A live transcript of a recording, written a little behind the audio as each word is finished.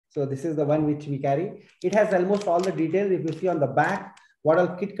So this is the one which we carry. It has almost all the details. If you see on the back, what all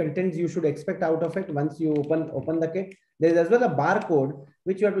kit contents you should expect out of it once you open the kit. There is as well a barcode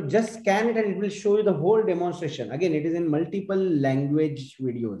which you have to just scan it and it will show you the whole demonstration. Again, it is in multiple language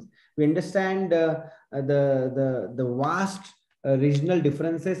videos. We understand the vast regional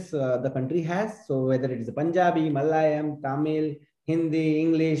differences the country has. So whether it is Punjabi, Malayalam, Tamil, Hindi,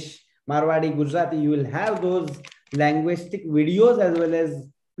 English, Marwadi, Gujarati, you will have those linguistic videos as well as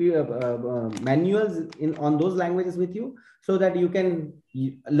manuals on those languages with you, so that you can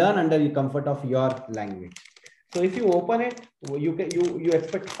learn under the comfort of your language. So if you open it, you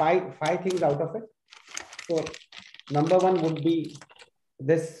expect five things out of it. So number one would be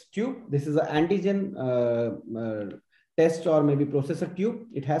this tube. This is an antigen test or maybe processor tube.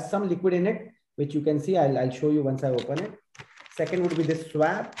 It has some liquid in it, which you can see. I'll show you once I open it. Second would be this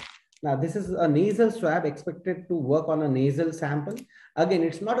swab. Now, this is a nasal swab expected to work on a nasal sample. Again,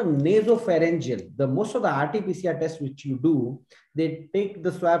 it's not a nasopharyngeal. Most of the RT-PCR tests which you do, they take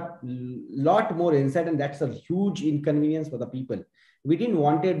the swab lot more inside, and that's a huge inconvenience for the people. We didn't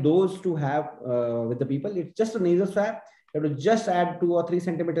want those to have with the people. It's just a nasal swab. You have to just add 2 or 3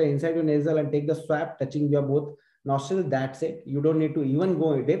 centimeters inside your nasal and take the swab touching your both nostrils. That's it. You don't need to even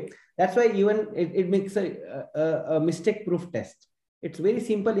go deep. That's why even it makes a mistake-proof test. It's very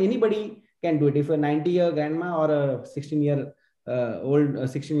simple. Anybody can do it. If a 90-year grandma or a 16-year old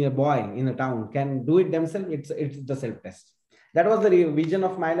 16-year boy in a town can do it themselves, it's the self-test. That was the vision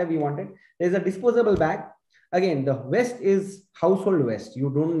of MyLab we wanted. There's a disposable bag. Again, the vest is household vest.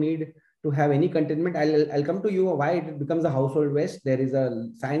 You don't need to have any containment. I'll come to you why it becomes a household vest. There is a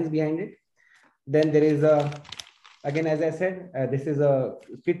science behind it. Then there is a, again, as I said, this is a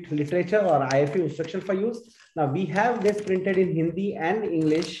kit literature or IFU instruction for use. Now we have this printed in Hindi and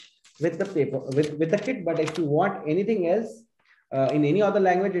English with the paper, with the kit. But if you want anything else in any other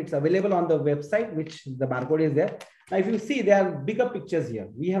language, it's available on the website, which the barcode is there. Now, if you see, there are bigger pictures here.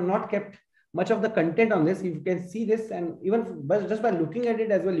 We have not kept much of the content on this. You can see this, and even just by looking at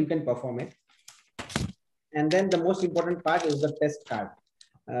it as well, you can perform it. And then the most important part is the test card.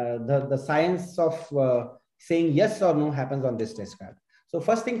 The science of saying yes or no happens on this test card. So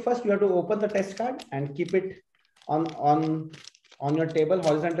first thing first, you have to open the test card and keep it on your table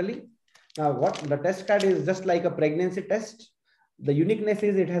horizontally. Now, what the test card is just like a pregnancy test. The uniqueness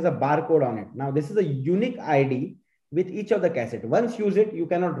is it has a barcode on it. Now, this is a unique ID with each of the cassette. Once use it, you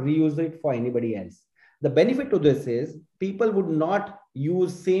cannot reuse it for anybody else. The benefit to this is people would not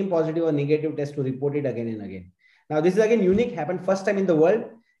use same positive or negative test to report it again and again. Now, this is again unique, happened first time in the world.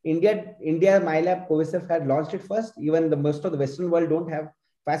 India, MyLab, Coviself had launched it first. Even most of the Western world don't have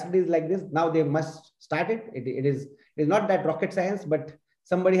facilities like this. Now they must start it. It is not that rocket science, but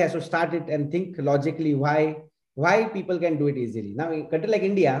somebody has to start it and think logically why people can do it easily. Now, in a country like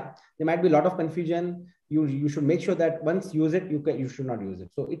India, there might be a lot of confusion. You should make sure that once use it, you should not use it.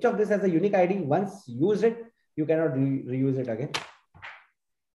 So each of this has a unique ID. Once use it, you cannot reuse it again.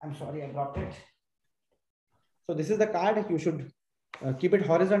 I'm sorry, I dropped it. So this is the card. You should keep it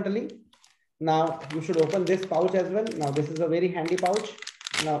horizontally. Now you should open this pouch as well. Now this is a very handy pouch.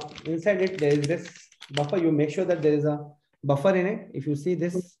 Now inside it, there is this buffer. You make sure that there is a buffer in it. If you see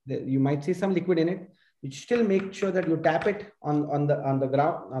this, you might see some liquid in it. You still make sure that you tap it on the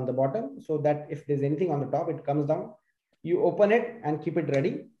ground, on the bottom, so that if there's anything on the top, it comes down. You open it and keep it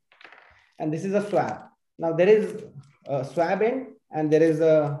ready. And this is a swab. Now there is a swab end and there is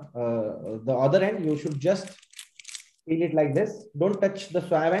the other end. You should just feel it like this. Don't touch the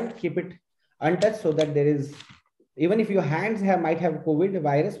swab end. Keep it untouched so that there is, even if your hands might have COVID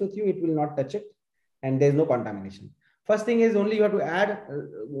virus with you, it will not touch it and there's no contamination. First thing is only you have to add,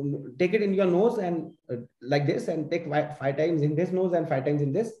 take it in your nose and like this, and take 5 times in this nose and 5 times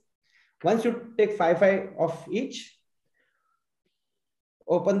in this. Once you take 5 of each,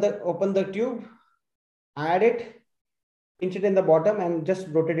 open the tube, add it, pinch it in the bottom and just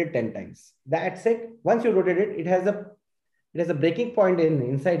rotate it 10 times. That's it. Once you rotate it, it has a breaking point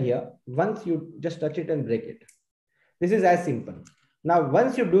inside here. Once you just touch it and break it. This is as simple. Now,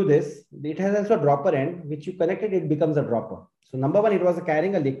 once you do this, it has also a dropper end, which you connect it becomes a dropper. So number one, it was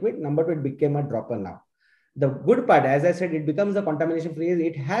carrying a liquid. Number two, it became a dropper now. The good part, as I said, it becomes a contamination free.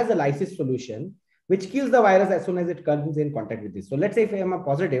 It has a lysis solution, which kills the virus as soon as it comes in contact with this. So let's say if I am a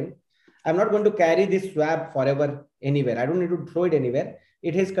positive, I'm not going to carry this swab forever anywhere. I don't need to throw it anywhere.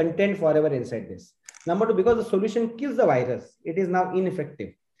 It has content forever inside this. Number two, because the solution kills the virus, it is now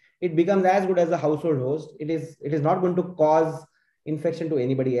ineffective. It becomes as good as a household host. It is not going to cause infection to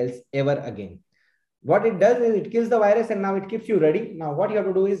anybody else ever again. What it does is it kills the virus and now it keeps you ready. Now what you have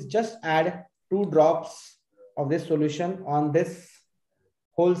to do is just add 2 drops of this solution on this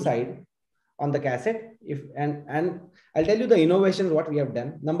whole side on the cassette. And I'll tell you the innovation what we have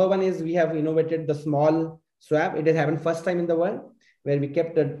done. Number one is we have innovated the small swab. It has happened first time in the world, where we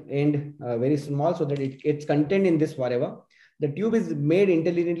kept the end very small so that it's contained in this forever. The tube is made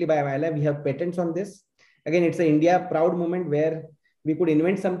intelligently by MyLab. We have patents on this. Again, it's an India proud moment where we could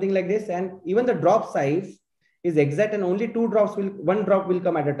invent something like this. And even the drop size is exact, and only one drop will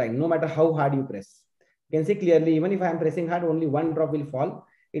come at a time, no matter how hard you press. You can see clearly, even if I am pressing hard, only one drop will fall.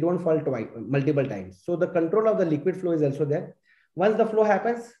 It won't fall twice, multiple times. So the control of the liquid flow is also there. Once the flow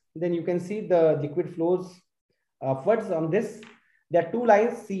happens, then you can see the liquid flows upwards on this. There are two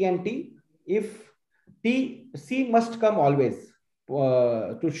lines, C and T. If C must come always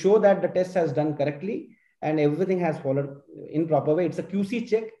to show that the test has done correctly and everything has followed in proper way. It's a QC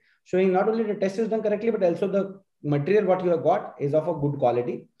check showing not only the test is done correctly, but also the material what you have got is of a good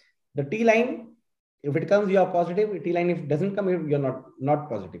quality. The T line, if it comes, you are positive. T line, if it doesn't come, you're not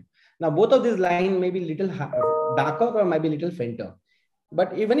positive. Now, both of these lines may be little darker or might be little fainter.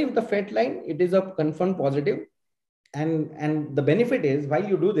 But even if the faint line, it is a confirmed positive. And the benefit is, while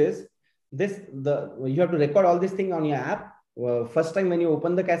you do this, you have to record all this thing on your app. First time when you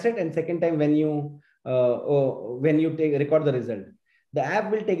open the cassette, and second time when you record the result. The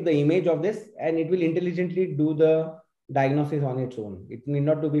app will take the image of this and it will intelligently do the diagnosis on its own. It need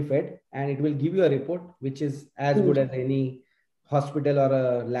not to be fed, and it will give you a report which is as good as any hospital or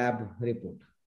a lab report.